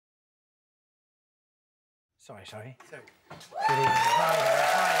Sorry. Sorry. Good evening. Hi there.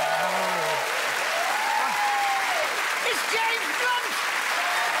 How are you? It's James Blunt!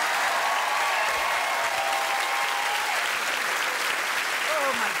 Oh,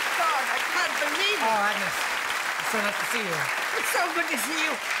 my God, I can't believe it. Oh, Agnes. It's so nice to see you. It's so good to see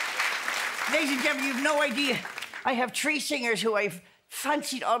you. Ladies and gentlemen, you've no idea. I have 3 singers who I've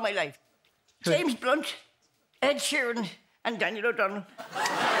fancied all my life. Who? James Blunt, Ed Sheeran, and Daniel O'Donnell.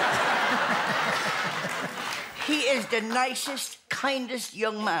 He is the nicest, kindest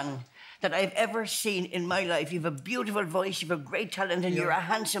young man that I've ever seen in my life. You have a beautiful voice, you have a great talent, and you're a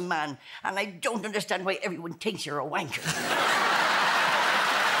handsome man. And I don't understand why everyone thinks you're a wanker.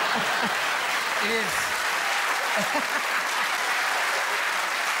 It is.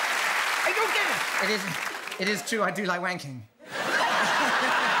 I don't get it. It is true, I do like wanking.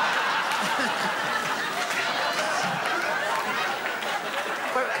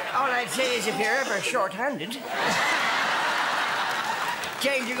 Well, all I'd say is if you're ever short-handed...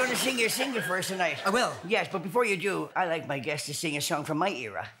 James, you're going to sing your single for us tonight. I will. Yes, but before you do, I like my guest to sing a song from my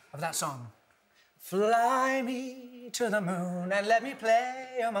era. Of that song. Fly me to the moon and let me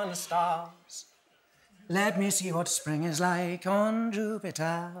play among the stars. Let me see what spring is like on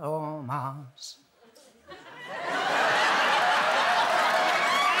Jupiter or Mars.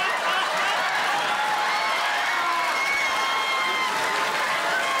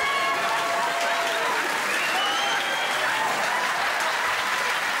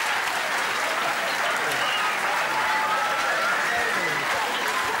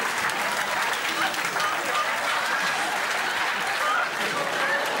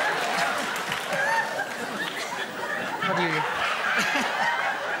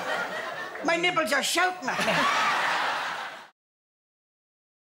 My nipples are shouting at me.